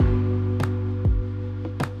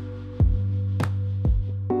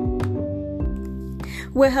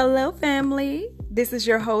Well, hello, family. This is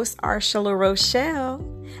your host, Arshella Rochelle,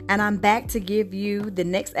 and I'm back to give you the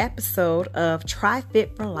next episode of Try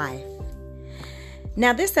Fit for Life.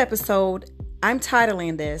 Now, this episode, I'm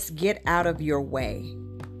titling this, Get Out of Your Way.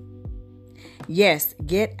 Yes,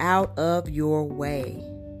 get out of your way.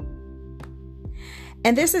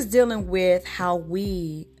 And this is dealing with how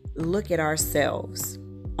we look at ourselves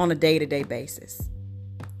on a day-to-day basis.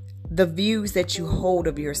 The views that you hold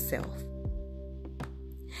of yourself.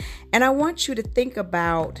 And I want you to think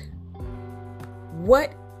about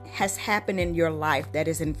what has happened in your life that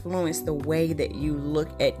has influenced the way that you look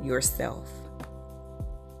at yourself.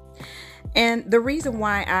 And the reason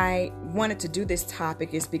why I wanted to do this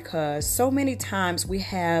topic is because so many times we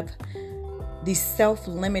have these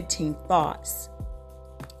self-limiting thoughts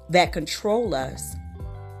that control us,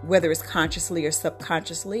 whether it's consciously or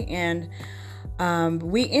subconsciously. And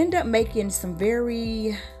we end up making some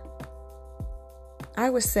very, I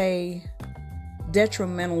would say,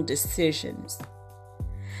 detrimental decisions.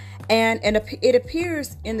 And it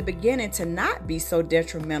appears in the beginning to not be so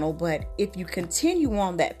detrimental, but if you continue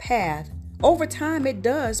on that path, over time it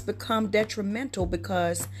does become detrimental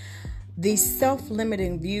because these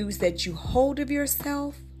self-limiting views that you hold of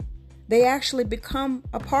yourself, they actually become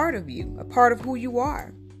a part of you, a part of who you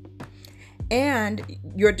are. And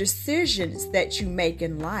your decisions that you make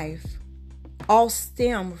in life all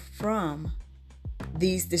stem from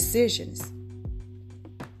these decisions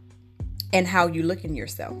and how you look in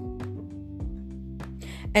yourself.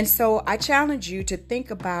 And so I challenge you to think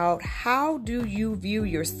about, how do you view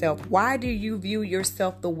yourself? Why do you view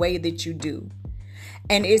yourself the way that you do?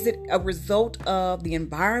 And is it a result of the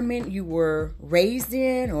environment you were raised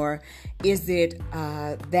in? Or is it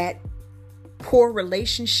that poor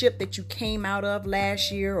relationship that you came out of last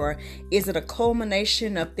year? Or is it a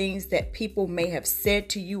culmination of things that people may have said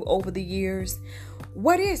to you over the years?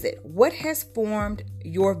 What is it? What has formed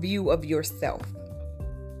your view of yourself?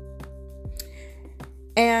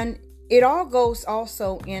 And it all goes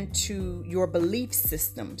also into your belief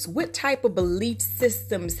systems. What type of belief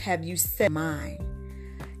systems have you set in mind?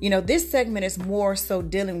 You know, this segment is more so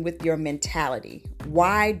dealing with your mentality.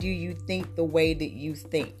 Why do you think the way that you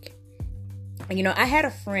think? And, you know, I had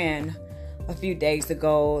a friend a few days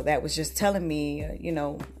ago that was just telling me,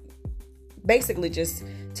 basically just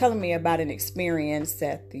telling me about an experience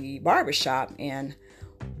at the barbershop. And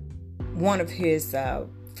one of his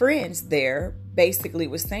friends there basically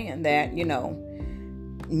was saying that,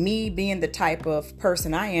 me being the type of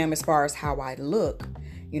person I am as far as how I look,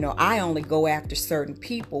 I only go after certain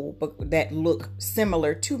people that look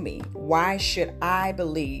similar to me. Why should I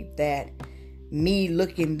believe that me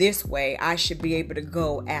looking this way, I should be able to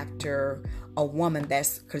go after a woman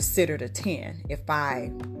that's considered a 10 if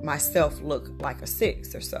I myself look like a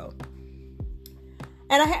 6 or so?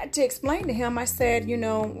 And I had to explain to him, I said,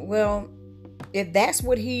 well, if that's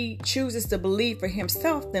what he chooses to believe for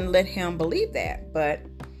himself, then let him believe that. But,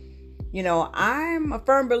 I'm a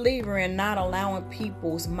firm believer in not allowing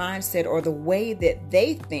people's mindset or the way that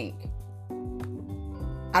they think.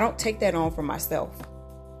 I don't take that on for myself.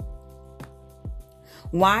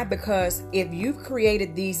 Why? Because if you've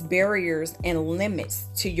created these barriers and limits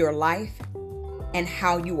to your life and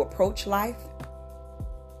how you approach life,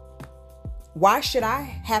 why should I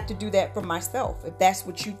have to do that for myself? If that's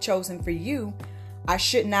what you've chosen for you, I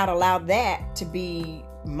should not allow that to be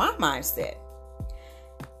my mindset.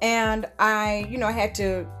 And I had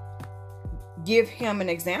to give him an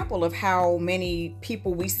example of how many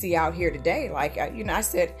people we see out here today. Like, I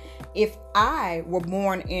said, if I were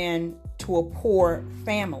born into a poor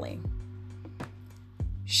family,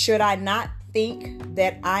 should I not think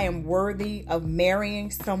that I am worthy of marrying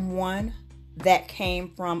someone that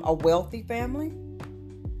came from a wealthy family?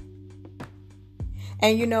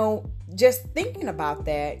 And, just thinking about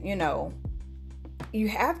that, you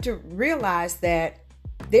have to realize that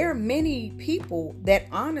there are many people that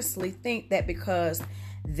honestly think that because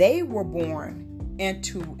they were born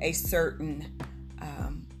into a certain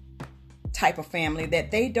type of family, that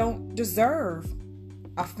they don't deserve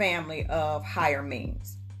a family of higher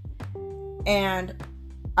means. And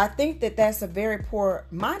I think that that's a very poor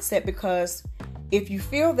mindset, because if you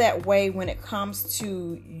feel that way when it comes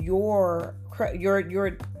to your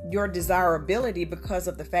desirability because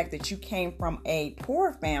of the fact that you came from a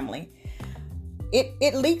poor family,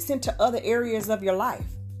 it leaks into other areas of your life.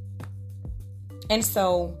 And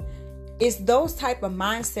so it's those type of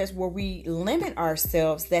mindsets where we limit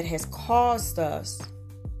ourselves that has caused us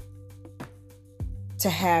to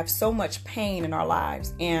have so much pain in our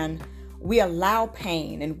lives. And we allow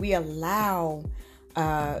pain and we allow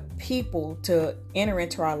people to enter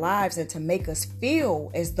into our lives and to make us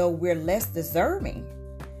feel as though we're less deserving.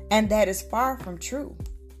 And that is far from true.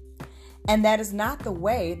 And that is not the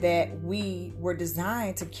way that we were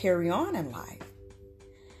designed to carry on in life.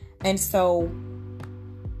 And so,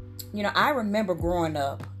 I remember growing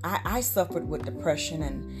up, I suffered with depression,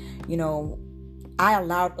 and, I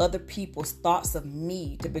allowed other people's thoughts of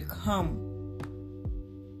me to become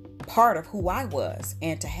part of who I was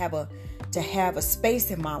and to have a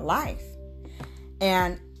space in my life.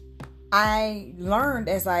 And I learned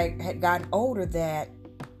as I had gotten older that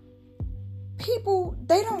people,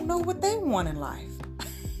 they don't know what they want in life.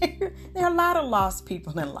 There are a lot of lost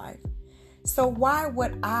people in life. So why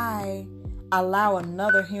would I allow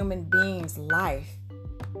another human being's life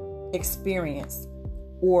experience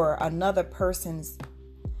or another person's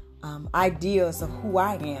ideas of who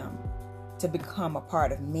I am to become a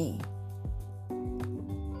part of me?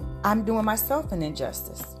 I'm doing myself an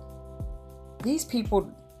injustice. These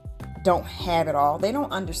people don't have it all. They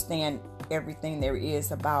don't understand everything there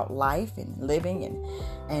is about life and living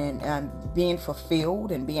and being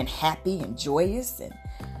fulfilled and being happy and joyous. And,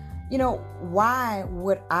 why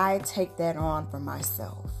would I take that on for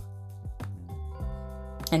myself?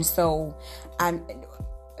 And so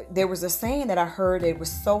there was a saying that I heard, it was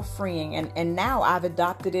so freeing. And now I've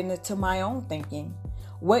adopted it into my own thinking.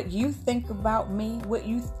 What you think about me, what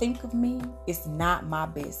you think of me is not my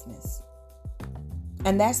business.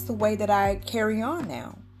 And that's the way that I carry on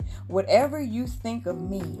now. Whatever you think of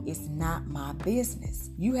me is not my business.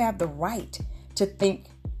 You have the right to think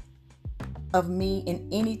of me in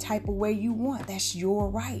any type of way you want. That's your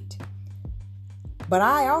right. But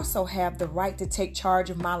I also have the right to take charge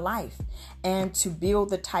of my life and to build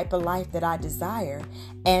the type of life that I desire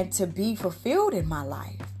and to be fulfilled in my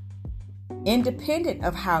life, independent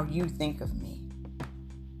of how you think of me.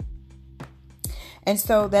 And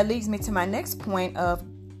so that leads me to my next point of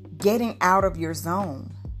getting out of your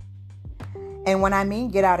zone. And when I mean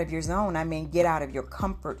get out of your zone, I mean get out of your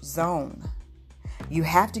comfort zone. You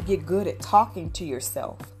have to get good at talking to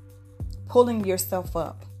yourself, pulling yourself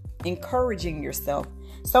up, encouraging yourself.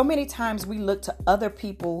 So many times we look to other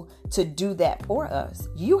people to do that for us.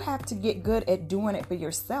 You have to get good at doing it for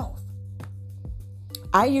yourself.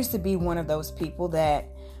 I used to be one of those people that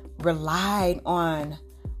relied on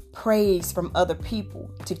praise from other people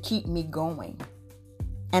to keep me going.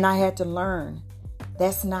 And I had to learn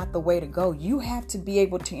that's not the way to go. You have to be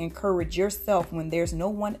able to encourage yourself when there's no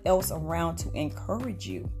one else around to encourage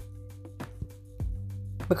you.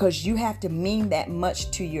 Because you have to mean that much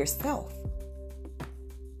to yourself.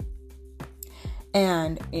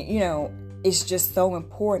 And, it's just so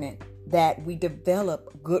important that we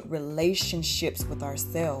develop good relationships with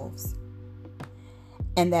ourselves.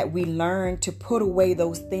 And that we learn to put away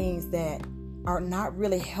those things that are not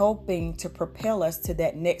really helping to propel us to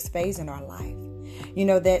that next phase in our life.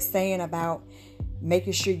 That saying about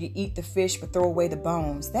making sure you eat the fish but throw away the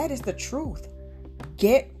bones. That is the truth.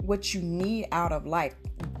 Get what you need out of life.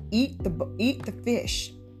 Eat the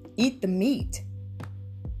fish. Eat the meat.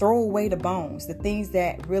 Throw away the bones. The things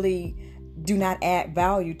that really do not add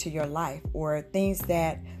value to your life, or things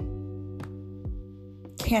that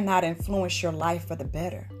cannot influence your life for the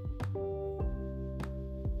better.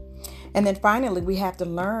 And then finally, we have to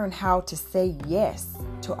learn how to say yes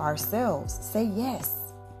to ourselves. Say yes.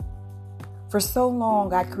 For so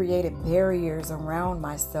long, I created barriers around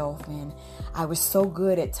myself, and I was so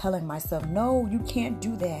good at telling myself, no, you can't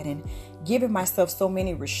do that, and giving myself so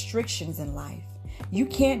many restrictions in life. You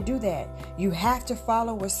can't do that. You have to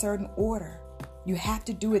follow a certain order. You have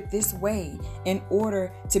to do it this way in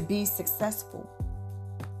order to be successful.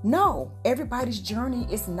 No, everybody's journey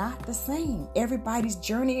is not the same. Everybody's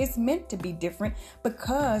journey is meant to be different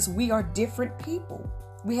because we are different people.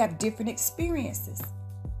 We have different experiences.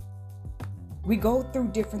 We go through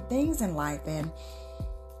different things in life, and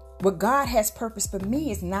what God has purpose for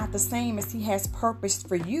me is not the same as He has purpose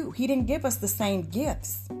for you. He didn't give us the same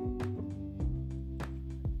gifts.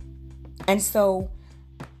 And so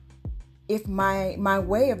if my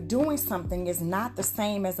way of doing something is not the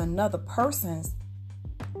same as another person's,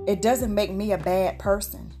 it doesn't make me a bad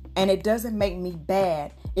person. And it doesn't make me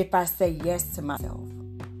bad if I say yes to myself.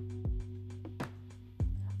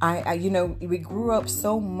 We grew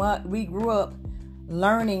up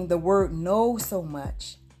learning the word no so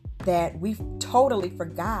much that we totally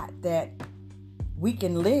forgot that we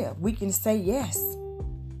can live. We can say yes.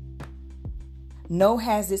 No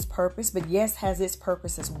has its purpose, but yes has its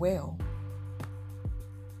purpose as well.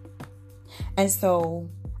 And so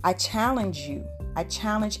I challenge you. I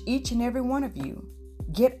challenge each and every one of you.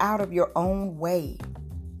 Get out of your own way.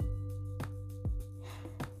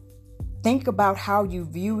 Think about how you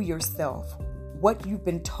view yourself, what you've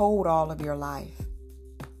been told all of your life.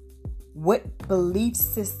 What belief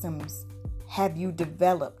systems have you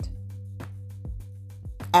developed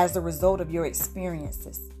as a result of your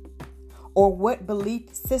experiences? Or what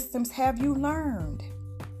belief systems have you learned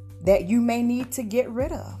that you may need to get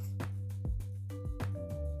rid of?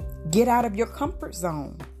 Get out of your comfort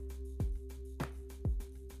zone.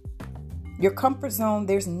 Your comfort zone,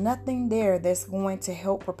 there's nothing there that's going to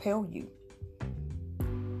help propel you.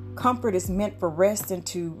 Comfort is meant for rest and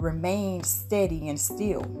to remain steady and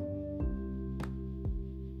still.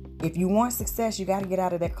 If you want success, you got to get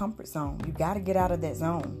out of that comfort zone. You got to get out of that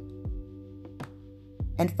zone.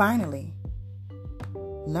 And finally,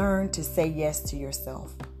 learn to say yes to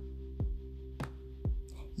yourself.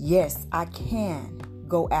 Yes, I can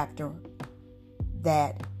go after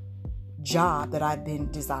that job that I've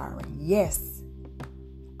been desiring. Yes,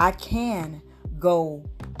 I can go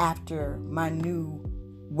after my new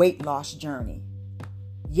weight loss journey.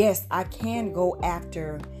 Yes, I can go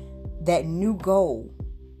after that new goal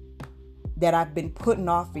that I've been putting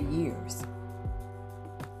off for years.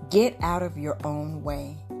 Get out of your own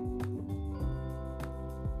way.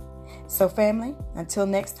 So family, until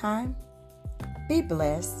next time, be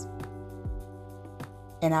blessed,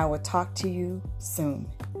 and I will talk to you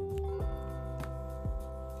soon.